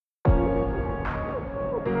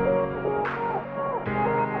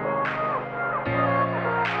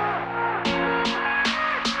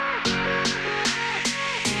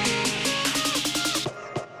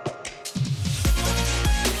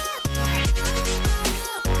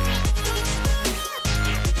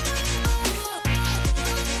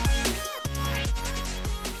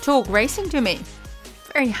Talk Racing to Me.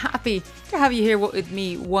 Very happy to have you here with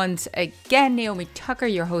me once again. Naomi Tucker,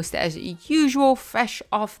 your host as usual, fresh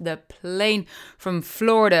off the plane from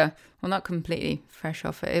Florida. Well, not completely fresh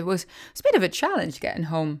off it. It was a bit of a challenge getting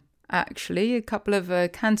home, actually. A couple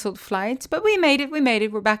of cancelled flights, but we made it.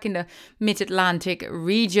 We're back in the mid-Atlantic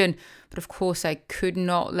region. But of course, I could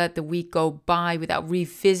not let the week go by without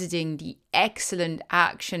revisiting the excellent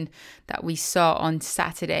action that we saw on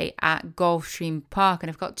Saturday at Gulfstream Park. And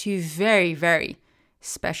I've got two very, very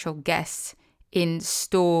special guests in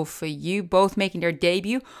store for you, both making their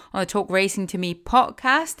debut on the Talk Racing to Me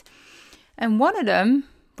podcast. And one of them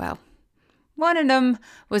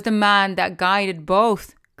was the man that guided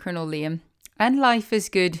both Colonel Liam and Life is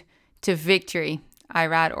Good to victory,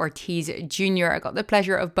 Irad Ortiz Jr. I got the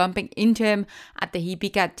pleasure of bumping into him at the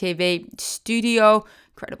Hipicat TV studio.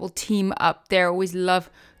 Incredible team up there. Always love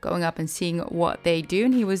going up and seeing what they do.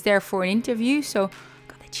 And he was there for an interview, so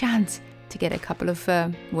got the chance to get a couple of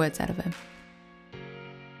words out of him.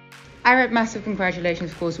 Irad, massive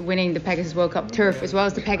congratulations, of course, winning the Pegasus World Cup Turf as well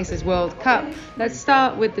as the Pegasus World Cup. Let's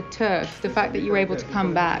start with the Turf, the fact that you were able to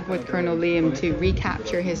come back with Colonel Liam to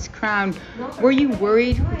recapture his crown. Were you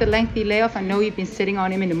worried with the lengthy layoff? I know you've been sitting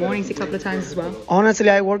on him in the mornings a couple of times as well. Honestly,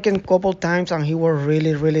 I worked a couple times and he was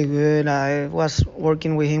really, really good. I was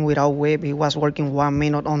working with him without whip. He was working 1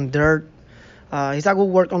 minute on dirt. He's a good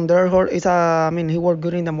work on dirt. He worked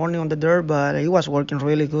good in the morning on the dirt, but he was working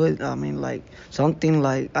really good.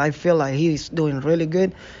 I feel like he's doing really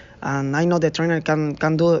good, and I know the trainer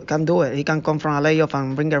can do it. He can come from a layoff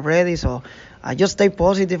and bring it ready. So I just stay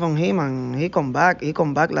positive on him, and he come back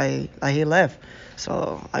like he left.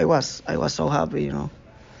 So I was so happy,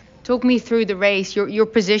 Talk me through the race, your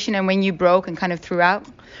position and when you broke and kind of throughout.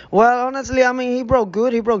 Well, honestly, he broke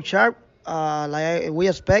good. He broke sharp. We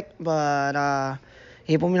expect, but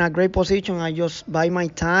he put me in a great position. I just by my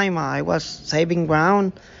time. I was saving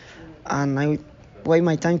ground, and I wait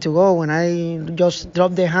my time to go. When I just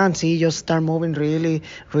dropped the hands, he just started moving really,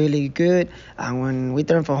 really good. And when we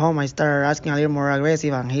turned for home, I started asking a little more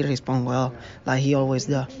aggressive, and he responded well, like he always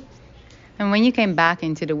does. And when you came back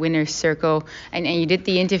into the winner's circle, and you did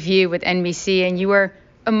the interview with NBC, and you were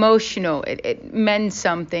emotional, it meant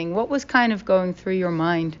something. What was kind of going through your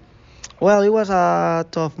mind? Well, it was a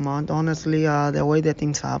tough month, honestly. The way that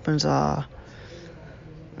things happens, got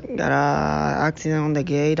a accident on the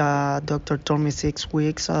gate. Doctor told me 6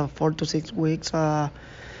 weeks, 4 to 6 weeks.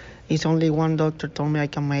 It's only one doctor told me I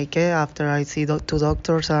can make it after I see two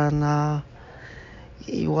doctors, and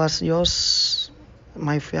it was just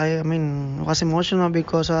it was emotional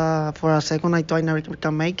because for a second I thought I never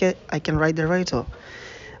can make it. I can ride the race, so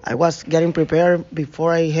I was getting prepared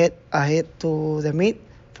before I head to the meet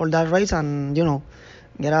for that race, and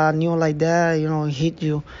get a news like that, hit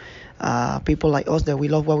you. People like us that we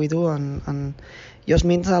love what we do, and just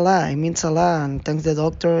means a lot. It means a lot, and thanks the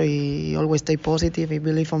doctor. He always stay positive. He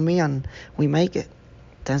believe in me, and we make it.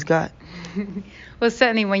 Thanks God. Well,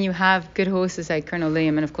 certainly when you have good horses like Colonel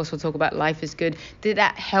Liam, and of course we'll talk about Life is Good, did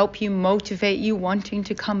that help you, motivate you, wanting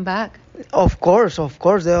to come back? Of course.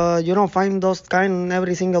 You don't find those kind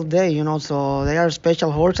every single day, so they are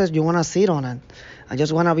special horses. You want to sit on it. I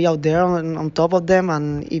just want to be out there on top of them,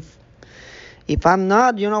 and if I'm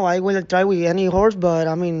not, I will try with any horse. But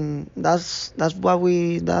that's what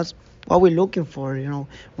we're looking for.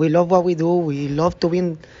 We love what we do. We love to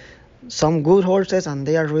win some good horses, and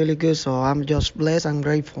they are really good. So I'm just blessed and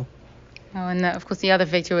grateful. Oh, and of course the other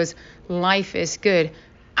victory was Life is Good.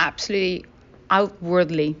 Absolutely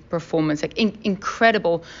outwardly performance, like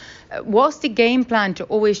incredible. Was the game plan to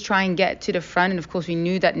always try and get to the front? And of course we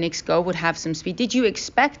knew that Nick Sko would have some speed. Did you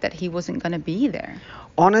expect that he wasn't going to be there?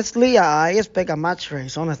 Honestly, I expect a match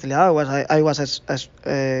race. Honestly, I was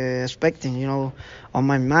expecting, on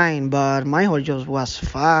my mind. But my horse just was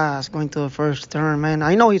fast going to the first turn, man.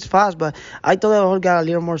 I know he's fast, but I thought the horse got a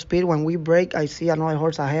little more speed. When we break, I see another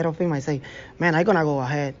horse ahead of him. I say, man, I'm gonna go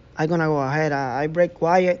ahead. I break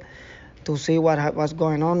quiet to see what was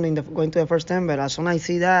going on going to the first turn. But as soon as I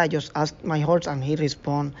see that, I just ask my horse, and he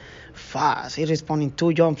respond fast. He respond in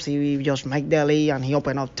 2 jumps. He just make the lead, and he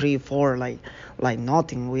opened up 3, 4 like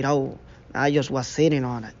nothing. Without, I just was sitting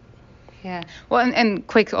on it. Yeah. Well, and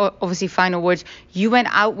quick, obviously, final words. You went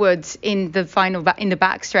outwards in the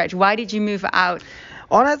backstretch. Why did you move out?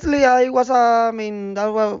 Honestly, I was.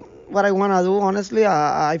 That was what I want to do. Honestly,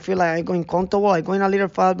 I feel like I'm going comfortable. I'm going a little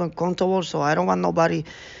fast, but comfortable. So I don't want nobody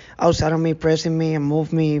outside of me pressing me and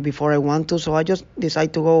move me before I want to. So I just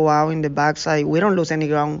decide to go out in the backside. We don't lose any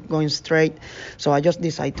ground going straight. So I just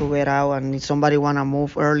decide to get out, and if somebody want to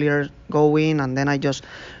move earlier, go in, and then I just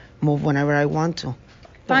move whenever I want to.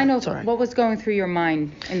 Sorry. What was going through your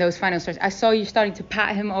mind in those final starts? I saw you starting to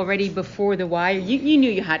pat him already before the wire. You knew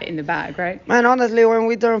you had it in the bag, right? Man, honestly, when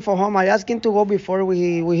we turned for home, I asked him to go before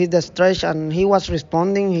we hit the stretch, and he was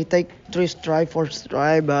responding. He take 3 stride, 4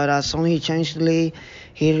 stride, but as soon he changed lead,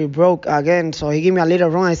 he broke again. So he gave me a little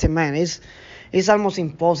run. I said, man, it's almost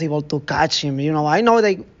impossible to catch him. I know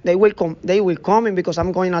they will come in because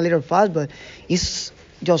I'm going a little fast, but it's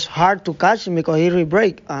just hard to catch him because he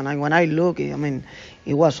re-break. And when I look, I mean,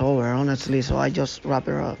 it was over, honestly. So I just wrap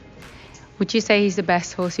it up. Would you say he's the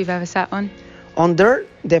best horse you've ever sat on? On dirt,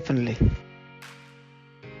 definitely.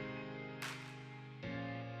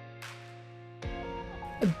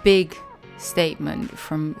 A big statement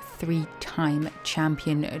from 3-time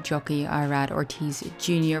champion jockey Irad Ortiz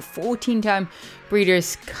Jr., 14-time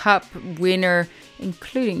Breeders' Cup winner,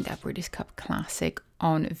 including that Breeders' Cup Classic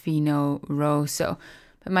on Vino Rosso.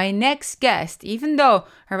 But my next guest, even though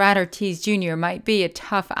Irad Ortiz Jr. might be a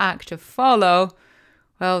tough act to follow,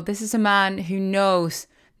 well, this is a man who knows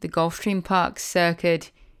the Gulfstream Park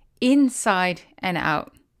circuit inside and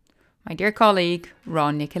out. My dear colleague,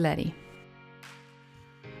 Ron Nicoletti.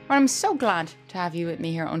 Well, I'm so glad to have you with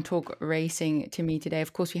me here on Talk Racing to me today.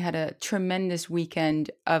 Of course, we had a tremendous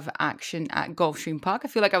weekend of action at Gulfstream Park. I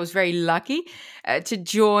feel like I was very lucky to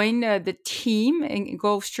join the team in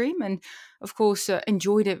Gulfstream and, of course,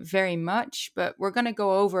 enjoyed it very much. But we're going to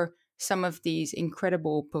go over some of these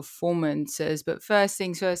incredible performances. But first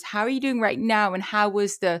things first, how are you doing right now and how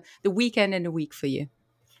was the weekend and the week for you?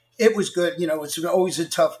 It was good. It's always a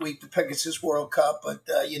tough week, the Pegasus World Cup, but,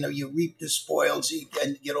 you reap the spoils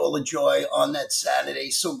and get all the joy on that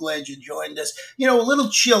Saturday. So glad you joined us. A little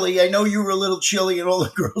chilly. I know you were a little chilly and all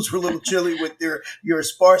the girls were a little chilly with your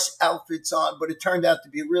sparse outfits on, but it turned out to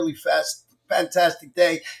be a really fantastic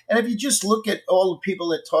day. And if you just look at all the people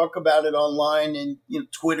that talk about it online and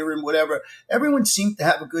Twitter and whatever, everyone seemed to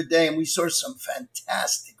have a good day, and we saw some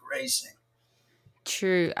fantastic racing.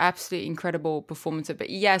 True, absolutely incredible performance.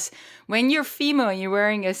 But yes, when you're female and you're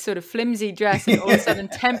wearing a sort of flimsy dress and all of a sudden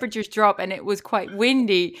temperatures drop and it was quite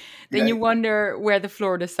windy, then you wonder where the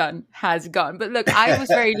Florida sun has gone. But look, I was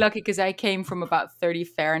very lucky because I came from about 30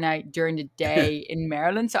 Fahrenheit during the day in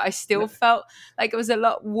Maryland. So I still felt like it was a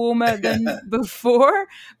lot warmer than before.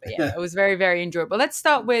 But yeah, it was very, very enjoyable. Let's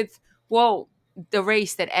start with, the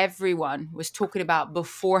race that everyone was talking about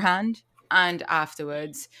beforehand and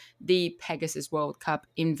afterwards, the Pegasus World Cup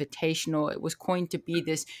Invitational. It was going to be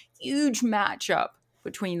this huge matchup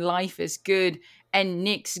between Life is Good and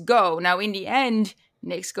Knicks Go. Now, in the end,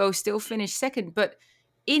 Knicks Go still finished second, but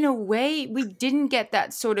in a way, we didn't get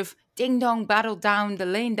that sort of ding-dong battle down the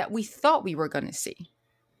lane that we thought we were going to see.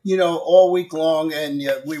 All week long, and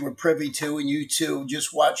we were privy to, and you too,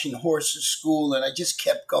 just watching horses school, and I just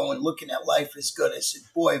kept going, looking at Life is Good. I said,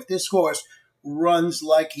 boy, if this horse runs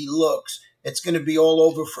like he looks, it's going to be all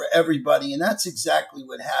over for everybody. And that's exactly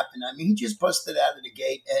what happened. I mean, he just busted out of the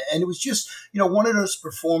gate. And it was just, one of those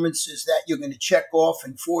performances that you're going to check off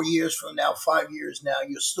in 4 years from now, 5 years now,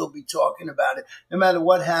 you'll still be talking about it. No matter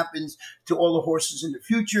what happens to all the horses in the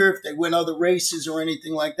future, if they win other races or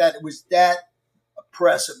anything like that, it was that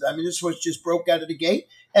impressive. I mean, this horse just broke out of the gate.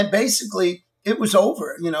 And basically, it was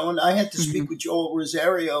over, and I had to speak with Joel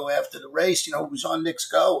Rosario after the race, who was on Knicks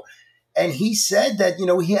Go. And he said that,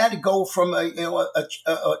 he had to go from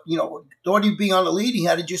thought he'd be on the lead. He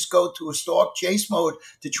had to just go to a stalk chase mode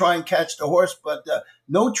to try and catch the horse. But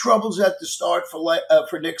no troubles at the start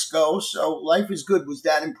for Knicks Go. So Life is Good was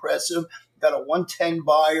that impressive. Got a 110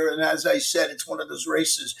 buyer. And as I said, it's one of those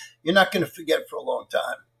races you're not going to forget for a long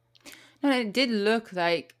time. No, it did look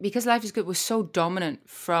like, because Life is Good was so dominant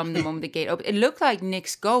from the moment the gate opened, it looked like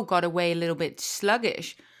Knicks Go got away a little bit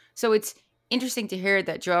sluggish. So it's interesting to hear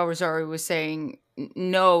that Joel Rosario was saying,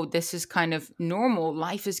 no, this is kind of normal.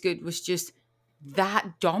 Life is Good was just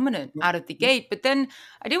that dominant out of the gate. But then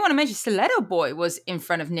I did want to mention Stiletto Boy was in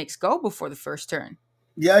front of Knicks Go before the first turn.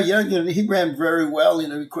 Yeah, he ran very well.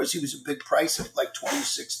 Of course, he was a big price of like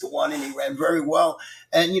 26-1, and he ran very well.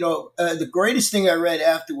 And, the greatest thing I read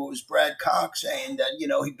afterward was Brad Cox saying that,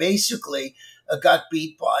 he basically got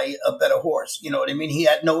beat by a better horse. You know what I mean? He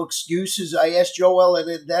had no excuses. I asked Joel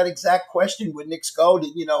that exact question with Knicks Go.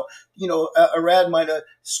 Irad might have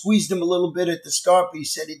squeezed him a little bit at the start, but he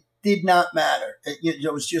said it did not matter.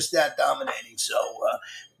 It was just that dominating. So,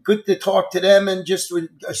 good to talk to them, and just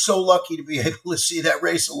so lucky to be able to see that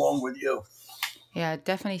race along with you. Yeah,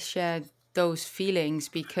 definitely shared those feelings,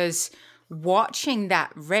 because watching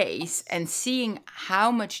that race and seeing how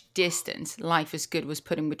much distance Life is Good was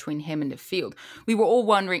putting between him and the field, we were all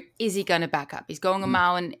wondering, is he going to back up? He's going a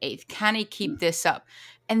mile and eighth. Can he keep this up?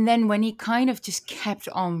 And then when he kind of just kept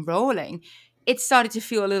on rolling, it started to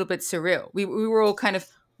feel a little bit surreal. We were all kind of,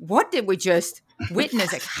 what did we just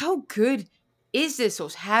witness? Like, how good is this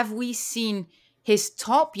horse? Have we seen his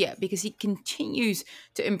top yet? Because he continues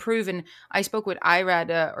to improve. And I spoke with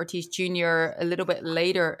Irad Ortiz Jr. a little bit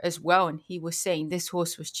later as well, and he was saying this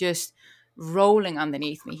horse was just rolling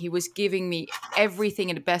underneath me. He was giving me everything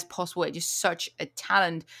in the best possible way. Just such a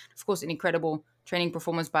talent. Of course, an incredible training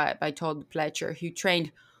performance by Todd Pletcher, who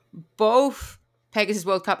trained both Pegasus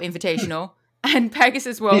World Cup Invitational and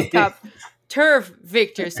Pegasus World Cup Turf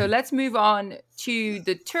victors. So let's move on to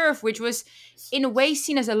the Turf, which was in a way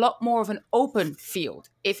seen as a lot more of an open field.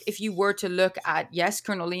 If you were to look at, yes,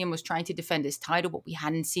 Colonel Liam was trying to defend his title, but we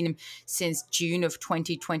hadn't seen him since June of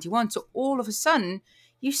 2021. So all of a sudden,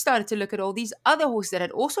 you started to look at all these other horses that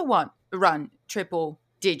had also run triple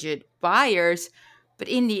digit buyers. But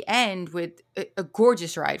in the end, with a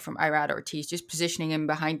gorgeous ride from Irad Ortiz, just positioning him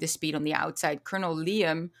behind the speed on the outside, Colonel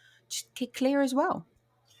Liam just kicked clear as well.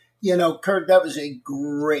 You know, Kurt, that was a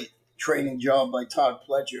great training job by Todd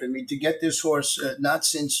Pletcher. I mean, to get this horse, not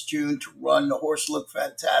since June, to run, the horse looked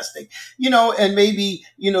fantastic. You know, and maybe,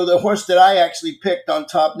 you know, the horse that I actually picked on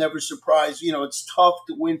top, Never Surprised, you know, it's tough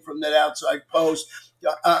to win from that outside post.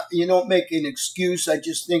 You don't make an excuse. I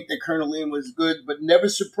just think that Colonel Liam was good, but Never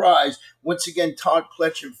Surprised. Once again, Todd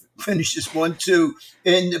Pletcher finishes 1-2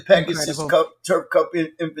 in the Pegasus Cup, Turf Cup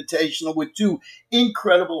Invitational with two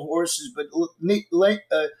incredible horses. But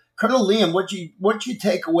Colonel Liam, what you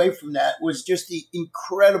take away from that was just the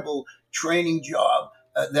incredible training job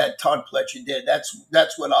that Todd Pletcher did.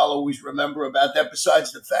 That's what I'll always remember about that,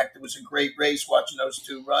 besides the fact it was a great race watching those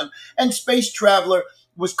two run. And Space Traveler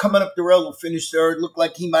was coming up the rail to finish third. Looked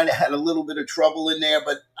like he might have had a little bit of trouble in there,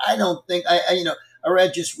 but I don't think,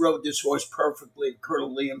 Arad just rode this horse perfectly,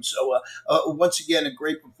 Colonel Liam. So once again, a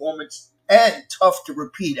great performance and tough to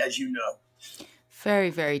repeat, as you know. Very,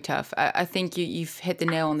 very tough. I think you've hit the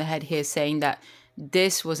nail on the head here, saying that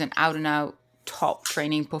this was an out-and-out top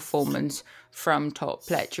training performance from Todd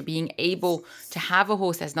Pletcher, being able to have a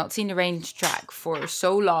horse that's not seen the range track for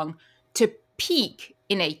so long to peak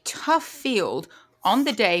in a tough field on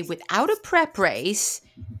the day without a prep race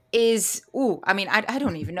is, I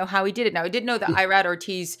don't even know how he did it. Now, I did know that Irad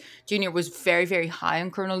Ortiz Jr. was very, very high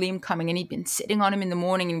on Colonel Liam coming in. He'd been sitting on him in the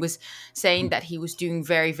morning and was saying that he was doing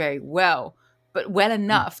very, very well, but well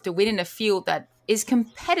enough to win in a field that is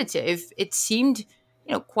competitive. It seemed,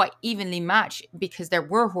 quite evenly matched because there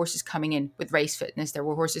were horses coming in with race fitness. There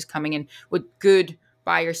were horses coming in with good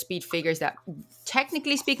buyer speed figures that,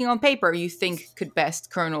 technically speaking on paper, you think could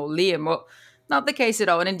best Colonel Liam. Well, not the case at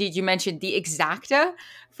all. And indeed, you mentioned the exacta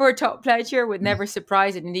for Todd Pletcher with Never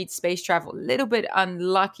Surprised, and indeed Space Travel, a little bit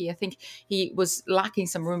unlucky. I think he was lacking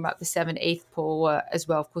some room about the 7/8 pole as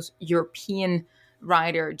well. Of course, European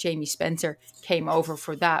rider Jamie Spencer came over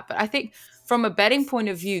for that. But I think from a betting point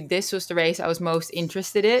of view, this was the race I was most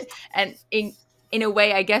interested in. And in a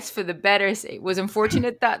way, I guess for the bettors, it was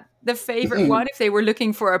unfortunate that the favorite won if they were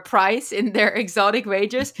looking for a price in their exotic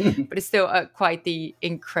wagers. But it's still quite the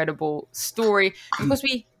incredible story, because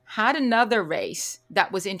we had another race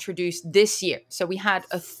that was introduced this year. So we had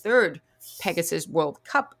a third Pegasus World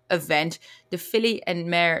Cup event, the Filly and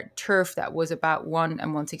Mare Turf, that was about 1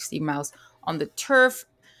 1/16 miles on the turf.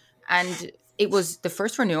 And it was the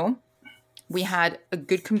first renewal. We had a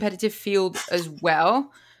good competitive field as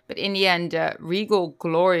well. But in the end, Regal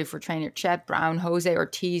Glory for trainer Chad Brown, Jose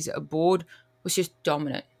Ortiz aboard, was just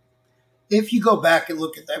dominant. If you go back and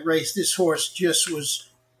look at that race, this horse just was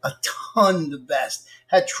a ton the best.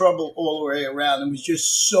 Had trouble all the way around and was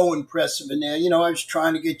just so impressive in there. I was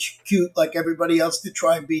trying to get cute like everybody else to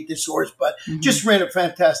try and beat this horse, but just ran a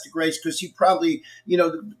fantastic race because he probably,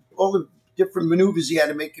 all the different maneuvers he had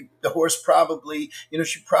to make, the horse probably,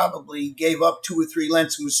 she probably gave up 2 or 3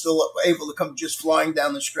 lengths and was still able to come just flying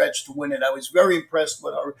down the stretch to win it. I was very impressed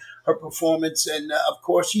with her performance. And of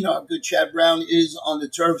course, how good Chad Brown is on the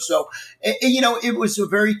turf. So, it was a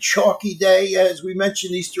very chalky day. As we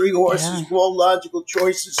mentioned, these 3 horses were all logical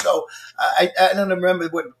choices. So I don't remember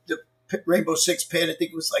what the Rainbow Six Pan, I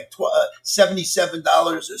think it was like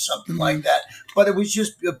 $77 or something like that. But it was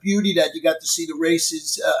just a beauty that you got to see the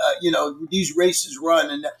races, these races run.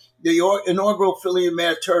 And the inaugural Filly and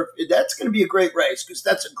Mare Turf, that's going to be a great race because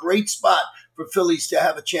that's a great spot for fillies to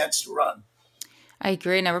have a chance to run. I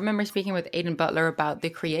agree. And I remember speaking with Aidan Butler about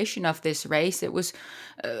the creation of this race. It was,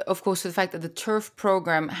 of course, the fact that the turf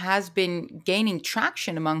program has been gaining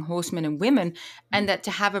traction among horsemen and women, and that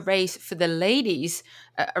to have a race for the ladies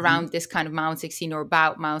around this kind of mile 16 or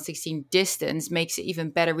about mile 16 distance makes it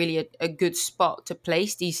even better, really a good spot to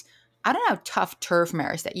place these, I don't know, tough turf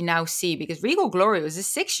mares that you now see, because Regal Glory was a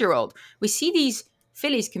 6-year-old. We see these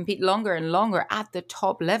fillies compete longer and longer at the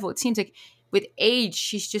top level. It seems like with age,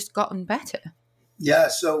 she's just gotten better. Yeah,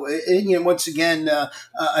 so once again,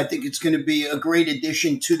 I think it's going to be a great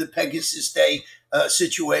addition to the Pegasus Day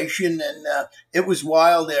situation, and it was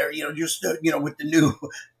wild there. Just with the new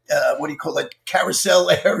what do you call it, carousel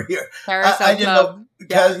area. Carousel Club.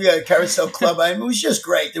 Carousel Club. I mean, it was just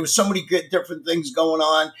great. There was so many good different things going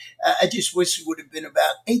on. I just wish it would have been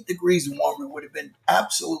about 8 degrees warmer. It would have been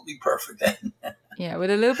absolutely perfect. Yeah,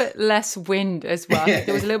 with a little bit less wind as well.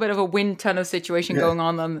 There was a little bit of a wind tunnel situation going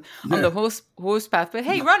on the horse path. But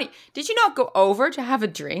hey, Ronnie, did you not go over to have a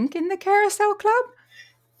drink in the Carousel Club?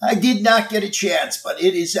 I did not get a chance, but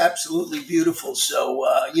it is absolutely beautiful. So,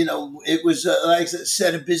 it was, like I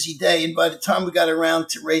said, a busy day. And by the time we got around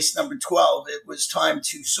to race number 12, it was time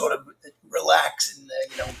to sort of relax.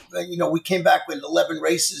 And, we came back with 11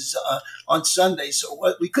 races on Sunday. So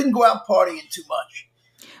we couldn't go out partying too much.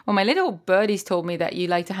 Well, my little birdies told me that you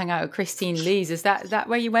like to hang out with Christine Lees. Is that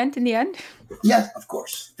where you went in the end? Yeah, of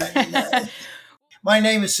course. My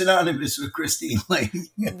name is synonymous with Christine Lee.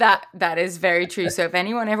 That is very true. So if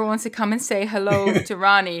anyone ever wants to come and say hello to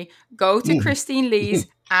Ronnie, go to Christine Lee's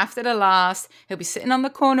after the last. He'll be sitting on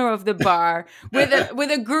the corner of the bar with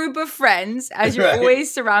a group of friends, as you're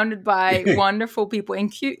always surrounded by wonderful people,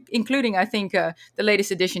 including, I think, the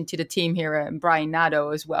latest addition to the team here, Brian Nadeau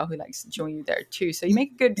as well, who likes to join you there too. So you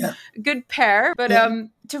make a good pair. But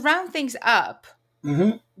to round things up,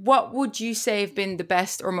 what would you say have been the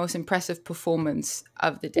best or most impressive performance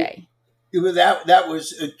of the day? That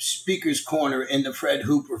was a Speaker's Corner in the Fred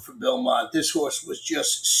Hooper for Belmont. This horse was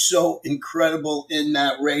just so incredible in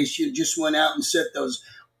that race. You just went out and set those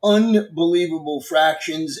unbelievable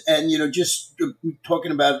fractions. And, just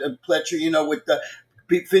talking about Pletcher, with the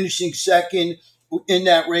finishing second in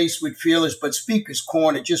that race with Fearless, but Speaker's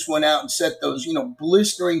Corner just went out and set those,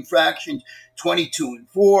 blistering fractions, 22-4,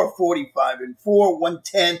 45-4,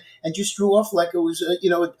 110, and just drew off like it was,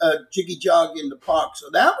 a jiggy jog in the park. So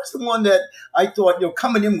that was the one that I thought,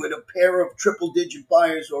 coming in with a pair of triple-digit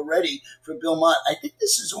buyers already for Belmont. I think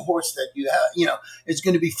this is a horse that it's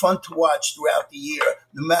going to be fun to watch throughout the year,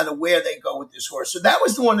 no matter where they go with this horse. So that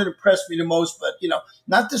was the one that impressed me the most, but,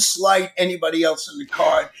 not to slight anybody else in the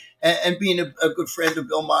card. And being a good friend of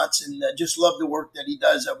Bill Mott's, and just love the work that he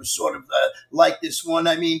does. I was sort of like this one.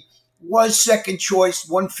 I mean, was second choice,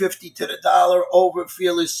 150 to the dollar over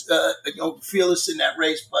Fearless, Fearless in that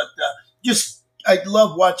race. But I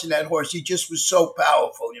love watching that horse. He just was so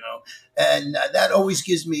powerful, and that always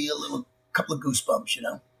gives me a couple of goosebumps,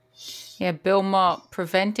 Yeah, Bill Mott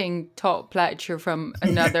preventing Top Pletcher from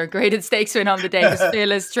another graded stakes win on the day. Was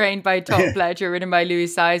Fearless, trained by Top Pletcher, ridden by Louis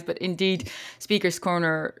Size. But indeed, Speaker's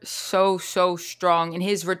Corner, so strong in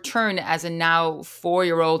his return as a now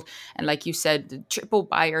 4-year-old. And like you said, the triple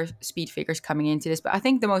buyer speed figures coming into this. But I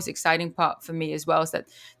think the most exciting part for me as well is that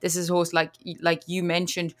this is a horse, like you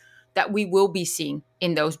mentioned, that we will be seeing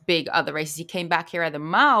in those big other races. He came back here at the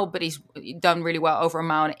mile, but he's done really well over a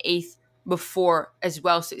mile and 8th before as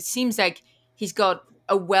well. So it seems like he's got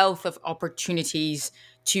a wealth of opportunities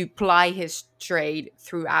to ply his trade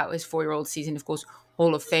throughout his 4-year-old season. Of course,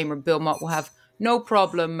 Hall of Famer Bill Mott will have no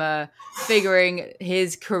problem figuring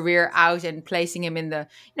his career out and placing him in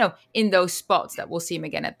in those spots that we'll see him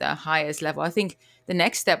again at the highest level. I think the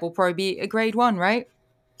next step will probably be a grade 1, right?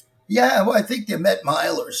 Yeah, well, I think they met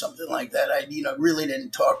Mile or something like that. I really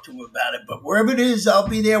didn't talk to him about it, but wherever it is, I'll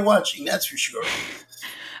be there watching. That's for sure.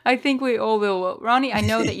 I think we all will. Well, Ronnie, I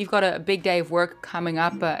know that you've got a big day of work coming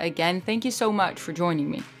up again. Thank you so much for joining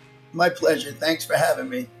me. My pleasure. Thanks for having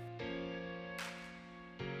me.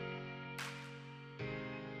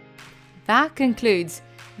 That concludes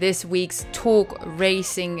this week's Talk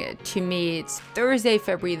Racing to Me. It's Thursday,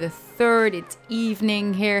 February the 3rd. It's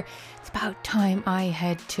evening here. It's about time I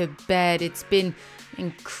head to bed. It's been an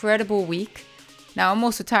incredible week. Now, I'm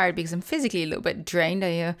also tired because I'm physically a little bit drained.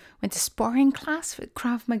 I went to sparring class with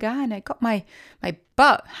Krav Maga and I got my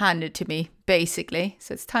butt handed to me, basically.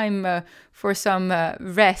 So it's time for some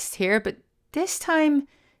rest here. But this time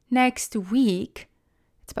next week,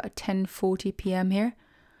 it's about 10:40 p.m. here,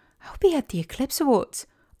 I'll be at the Eclipse Awards.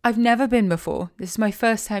 I've never been before. This is my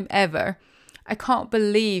first time ever. I can't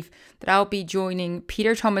believe that I'll be joining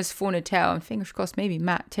Peter Thomas Fornatel and fingers crossed maybe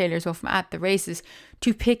Matt Taylor's off at the races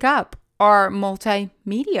to pick up our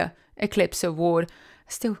multimedia Eclipse Award.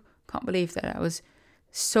 I still can't believe that I was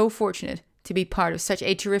so fortunate to be part of such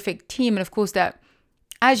a terrific team. And of course that,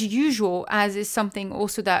 as usual, as is something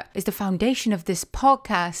also that is the foundation of this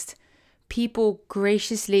podcast, people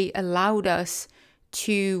graciously allowed us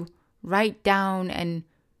to write down and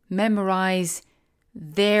memorize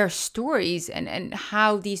their stories and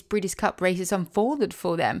how these Breeders' Cup races unfolded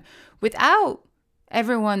for them. Without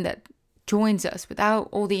everyone that joins us, without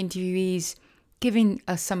all the interviewees giving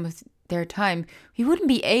us some of their time, we wouldn't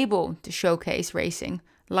be able to showcase racing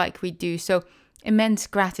like we do. So immense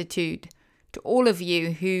gratitude to all of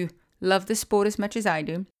you who love the sport as much as I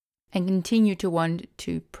do and continue to want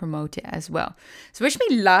to promote it as well. So wish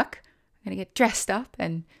me luck. I'm going to get dressed up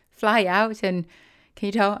and fly out, and can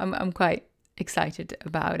you tell I'm quite excited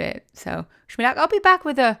about it. So wish me luck. I'll be back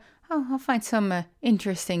with I'll find some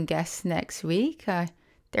interesting guests next week.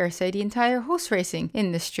 Dare I say the entire horse racing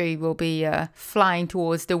industry will be flying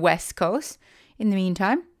towards the West Coast. In the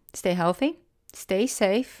meantime, stay healthy, stay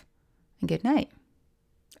safe, and good night.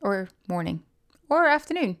 Or morning. Or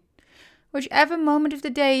afternoon. Whichever moment of the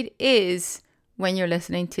day it is when you're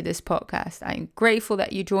listening to this podcast. I'm grateful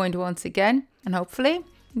that you joined once again. And hopefully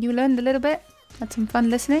you learned a little bit, had some fun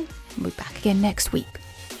listening. And we'll be back again next week.